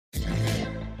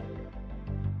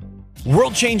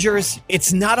World changers,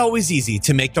 it's not always easy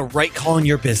to make the right call in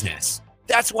your business.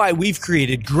 That's why we've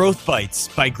created Growth Bites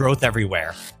by Growth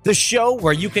Everywhere, the show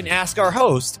where you can ask our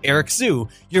host, Eric Siu,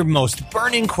 your most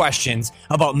burning questions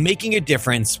about making a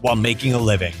difference while making a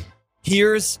living.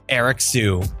 Here's Eric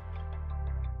Siu.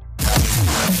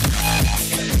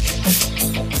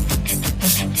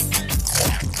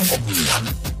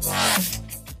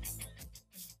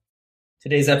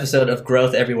 Today's episode of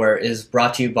Growth Everywhere is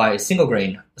brought to you by Single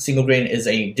Grain. Single Grain is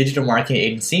a digital marketing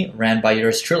agency ran by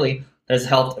yours truly that has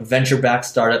helped venture-backed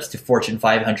startups to Fortune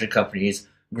 500 companies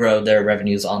grow their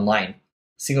revenues online.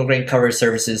 Single Grain covers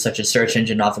services such as search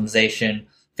engine optimization,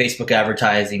 Facebook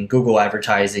advertising, Google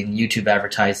advertising, YouTube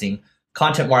advertising,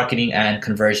 content marketing, and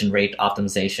conversion rate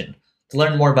optimization. To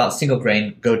learn more about Single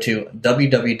Grain, go to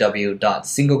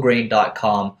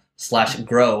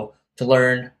www.singlegrain.com/grow to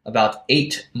learn about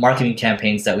 8 marketing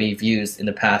campaigns that we've used in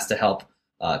the past to help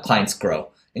clients grow,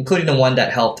 including the one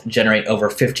that helped generate over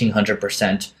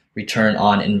 1,500% return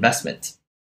on investment.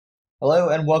 Hello,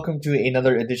 and welcome to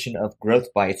another edition of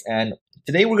Growth Bites. And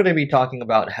today we're going to be talking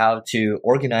about how to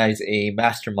organize a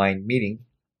mastermind meeting.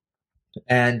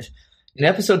 And in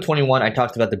episode 21, I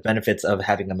talked about the benefits of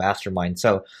having a mastermind.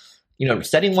 So,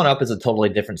 setting one up is a totally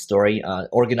different story.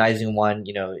 Organizing one,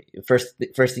 first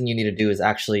thing you need to do is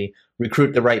actually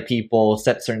recruit the right people,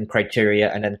 set certain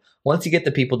criteria, and then once you get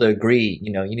the people to agree,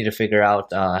 you need to figure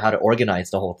out how to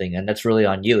organize the whole thing, and that's really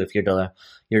on you if you're the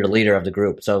leader of the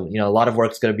group. So, a lot of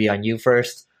work's going to be on you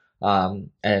first,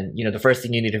 and the first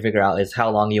thing you need to figure out is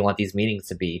how long you want these meetings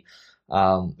to be.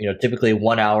 Typically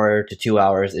 1 hour to 2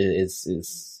 hours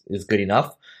is good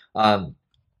enough.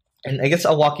 And I guess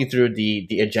I'll walk you through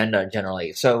the agenda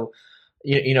generally. So,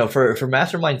 for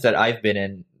masterminds that I've been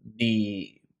in,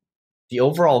 the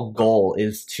overall goal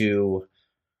is to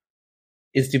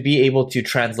be able to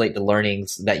translate the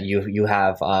learnings that you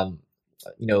have,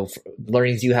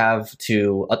 learnings you have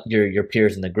to your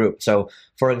peers in the group. So,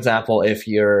 for example, if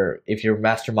your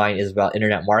mastermind is about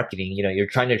internet marketing, you're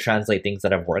trying to translate things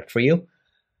that have worked for you,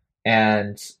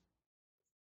 and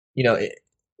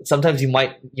sometimes you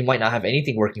might not have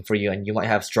anything working for you, and you might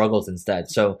have struggles instead.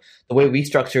 So the way we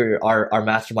structure our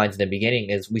masterminds in the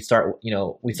beginning is we start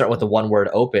with the one word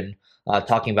open,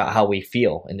 talking about how we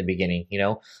feel in the beginning.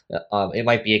 It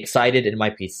might be excited, it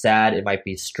might be sad, it might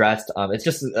be stressed. It's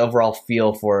just an overall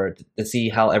feel to see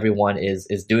how everyone is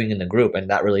doing in the group, and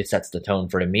that really sets the tone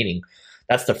for the meeting.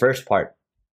 That's the first part.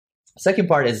 Second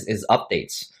part is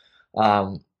updates.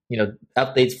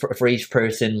 Updates for each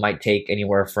person might take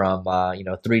anywhere from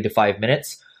 3 to 5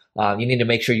 minutes. You need to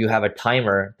make sure you have a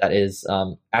timer that is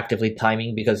actively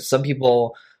timing, because some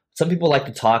people like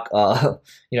to talk.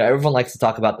 Everyone likes to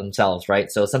talk about themselves,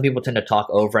 right? So some people tend to talk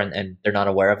over and they're not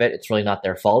aware of it. It's really not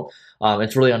their fault.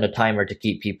 It's really on the timer to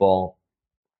keep people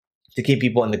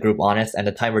in the group honest, and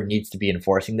the timer needs to be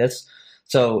enforcing this.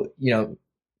 So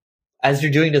as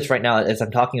you're doing this right now, as I'm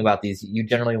talking about these, you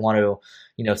generally want to,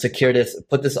 secure this,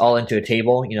 put this all into a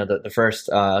table. The first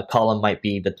column might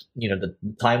be the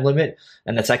time limit,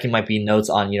 and the second might be notes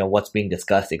on, what's being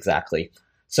discussed exactly.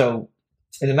 So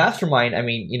in the mastermind,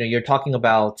 you're talking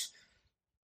about,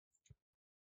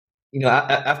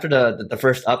 after the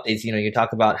first updates, you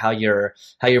talk about how your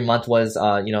month was,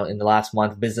 in the last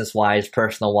month, business wise,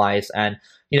 personal wise, and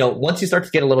once you start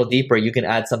to get a little deeper, you can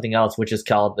add something else, which is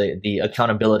called the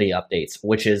accountability updates,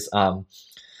 which is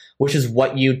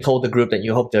what you told the group that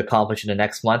you hope to accomplish in the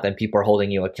next month, and people are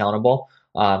holding you accountable.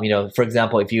 For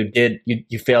example, if you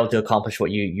failed to accomplish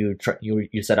what you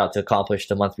set out to accomplish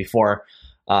the month before,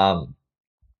 then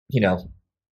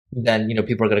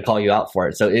people are going to call you out for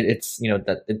it. So it's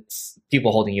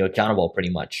people holding you accountable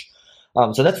pretty much.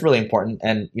 So that's really important,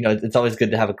 and it's always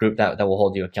good to have a group that will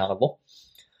hold you accountable.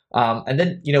 And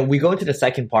then, we go into the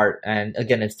second part, and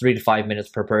again, it's 3 to 5 minutes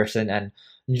per person. And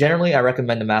generally, I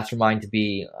recommend the mastermind to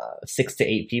be 6 to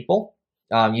 8 people.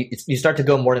 You start to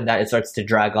go more than that, it starts to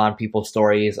drag on people's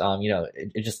stories.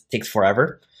 It just takes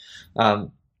forever. So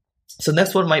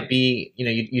next one might be,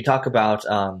 you talk about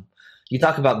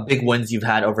big wins you've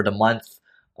had over the month.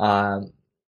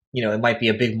 It might be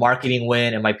a big marketing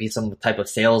win, it might be some type of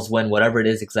sales win, whatever it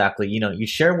is exactly. You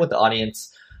share with the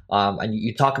audience. And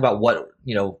you talk about what,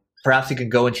 perhaps you can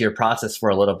go into your process for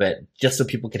a little bit, just so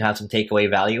people can have some takeaway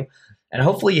value. And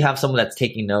hopefully you have someone that's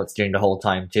taking notes during the whole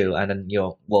time too. And then,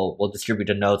 we'll distribute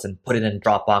the notes and put it in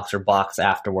Dropbox or Box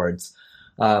afterwards.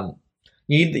 You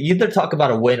either talk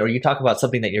about a win, or you talk about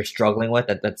something that you're struggling with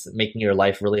that's making your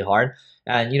life really hard.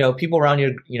 And, people around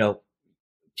your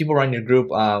group,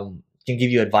 can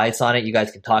give you advice on it. You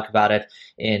guys can talk about it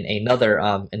in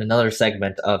another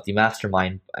segment of the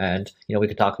mastermind, and we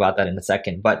could talk about that in a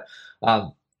second. But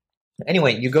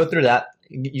Anyway, you go through that.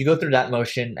 You go through that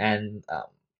motion, and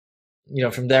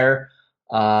from there,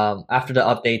 after the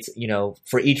updates,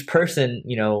 for each person,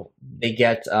 they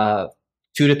get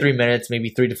 2 to 3 minutes, maybe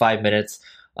 3 to 5 minutes,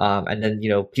 and then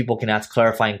people can ask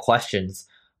clarifying questions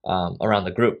around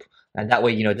the group. And that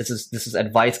way, this is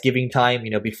advice giving time.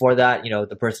 Before that,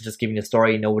 the person just giving a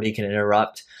story, nobody can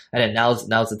interrupt. And then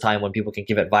now's the time when people can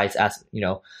give advice, ask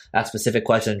specific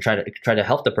questions, and try to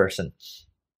help the person.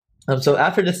 So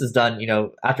after this is done,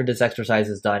 after this exercise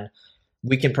is done,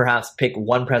 we can perhaps pick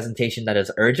one presentation that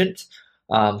is urgent,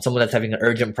 someone that's having an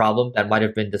urgent problem that might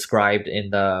have been described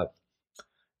in the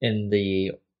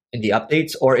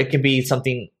updates, or it could be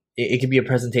something. It could be a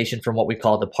presentation from what we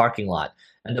call the parking lot.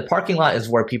 And the parking lot is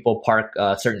where people park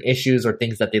certain issues or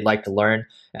things that they'd like to learn,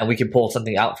 and we can pull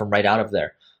something out from right out of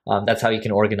there. That's how you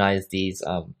can organize these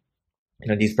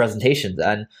presentations.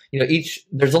 And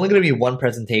there's only going to be one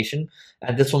presentation,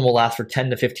 and this one will last for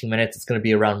 10 to 15 minutes. It's going to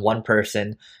be around one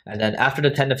person, and then after the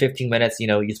 10 to 15 minutes,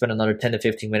 you spend another 10 to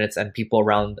 15 minutes, and people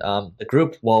around the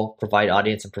group will provide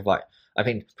audience and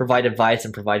provide advice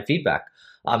and provide feedback.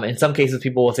 In some cases,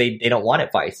 people will say they don't want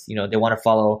advice. They want to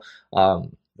follow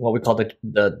what we call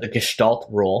the Gestalt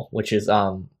rule, which is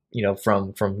from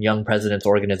Young Presidents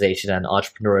Organization and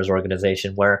Entrepreneurs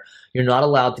Organization, where you're not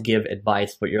allowed to give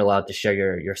advice, but you're allowed to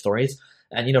share your stories.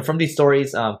 And from these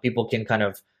stories, people can kind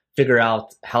of figure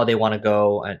out how they want to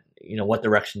go and what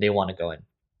direction they want to go in.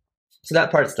 So that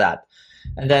part's that.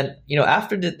 And then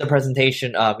after the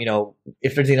presentation,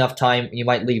 if there's enough time, you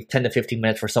might leave 10 to 15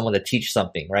 minutes for someone to teach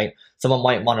something, right? Someone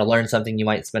might want to learn something. You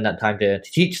might spend that time to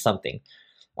teach something.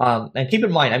 And keep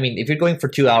in mind, if you're going for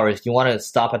 2 hours, you want to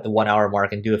stop at the 1 hour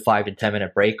mark and do a 5 to 10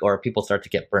 minute break, or people start to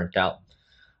get burnt out.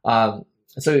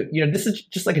 So this is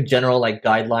just like a general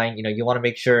guideline. You want to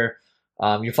make sure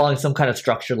you're following some kind of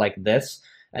structure like this.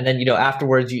 And then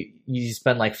afterwards, you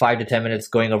spend 5 to 10 minutes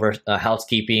going over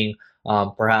housekeeping,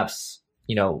 perhaps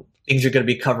things you're going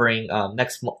to be covering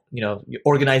next. You're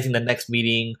organizing the next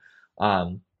meeting,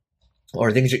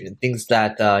 or things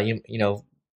that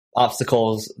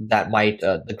obstacles that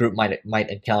the group might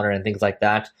encounter and things like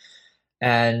that.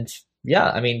 And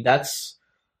yeah, that's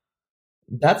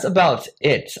about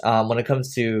it when it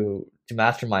comes to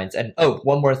masterminds. And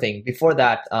one more thing before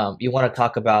that, you want to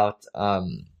talk about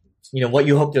what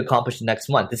you hope to accomplish the next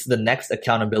month. This is the next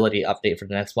accountability update for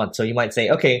the next month. So you might say,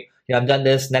 okay, I've done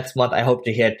this. Next month, I hope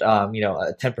to hit a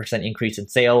 10% increase in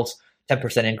sales,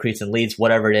 10% increase in leads,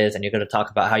 whatever it is, and you're going to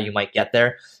talk about how you might get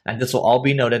there. And this will all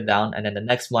be noted down. And then the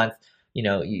next month,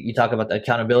 you talk about the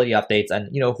accountability updates, and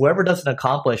whoever doesn't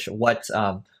accomplish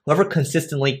whoever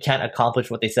consistently can't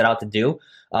accomplish what they set out to do,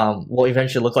 will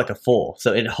eventually look like a fool.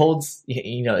 So it holds,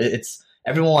 it's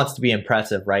everyone wants to be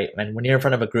impressive, right? And when you're in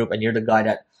front of a group and you're the guy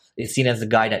that is seen as the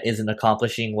guy that isn't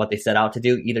accomplishing what they set out to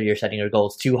do, either you're setting your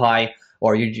goals too high,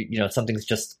 or something's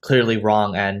just clearly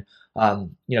wrong, and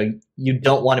you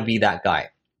don't want to be that guy.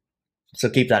 So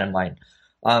keep that in mind.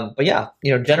 But yeah,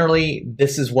 generally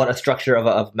this is what a structure of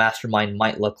a mastermind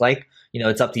might look like.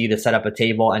 It's up to you to set up a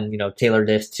table and tailor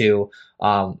this to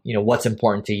what's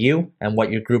important to you and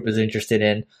what your group is interested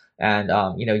in. And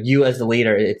you as the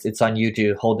leader, it's on you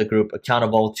to hold the group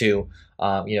accountable to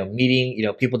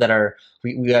meeting people that are,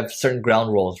 we have certain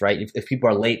ground rules, right? If people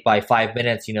are late by 5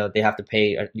 minutes, they have to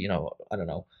pay I don't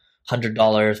know,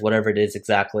 $100, whatever it is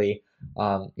exactly.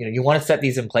 You want to set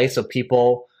these in place so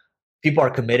people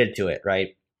are committed to it,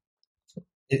 right?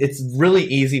 It's really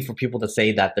easy for people to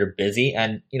say that they're busy,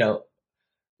 and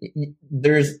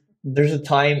there's a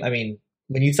time.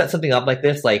 When you set something up like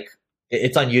this,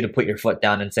 it's on you to put your foot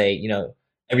down and say,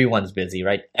 everyone's busy,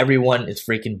 right? Everyone is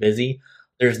freaking busy.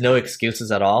 There's no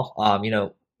excuses at all.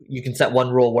 You can set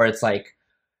one rule where it's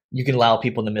you can allow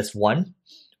people to miss one,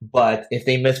 but if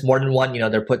they miss more than one,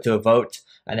 they're put to a vote,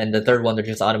 and then the third one they're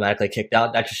just automatically kicked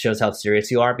out. That just shows how serious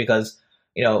you are, because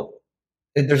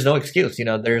there's no excuse.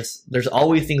 There's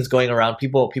always things going around.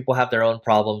 People have their own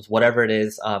problems, whatever it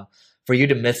is. For you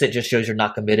to miss it just shows you're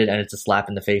not committed, and it's a slap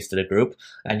in the face to the group,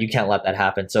 and you can't let that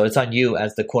happen. So it's on you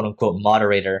as the quote unquote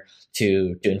moderator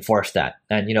to enforce that.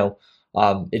 And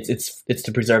it's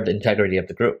to preserve the integrity of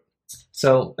the group.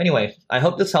 So anyway, I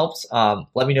hope this helps.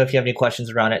 Let me know if you have any questions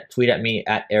around it. Tweet at me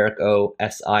at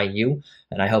EricOSIU,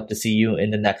 and I hope to see you in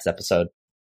the next episode.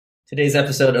 Today's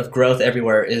episode of Growth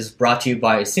Everywhere is brought to you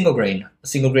by Single Grain.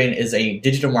 Single Grain is a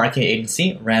digital marketing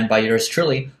agency ran by yours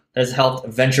truly that has helped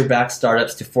venture-backed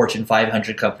startups to Fortune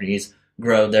 500 companies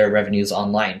grow their revenues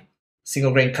online.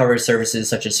 Single Grain covers services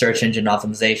such as search engine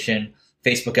optimization,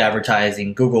 Facebook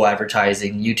advertising, Google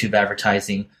advertising, YouTube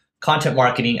advertising, content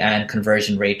marketing, and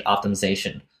conversion rate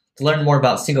optimization. To learn more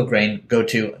about Single Grain, go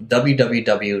to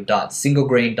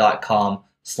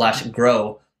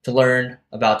www.singlegrain.com/grow to learn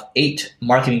about 8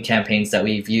 marketing campaigns that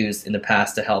we've used in the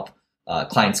past to help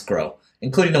clients grow,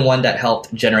 including the one that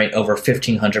helped generate over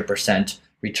 1,500%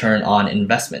 return on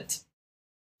investment.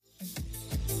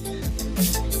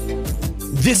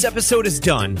 This episode is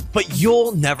done, but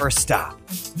you'll never stop.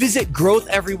 Visit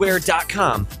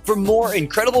growtheverywhere.com for more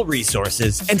incredible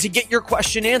resources and to get your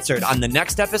question answered on the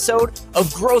next episode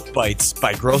of Growth Bites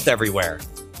by Growth Everywhere.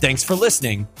 Thanks for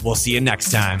listening. We'll see you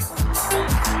next time.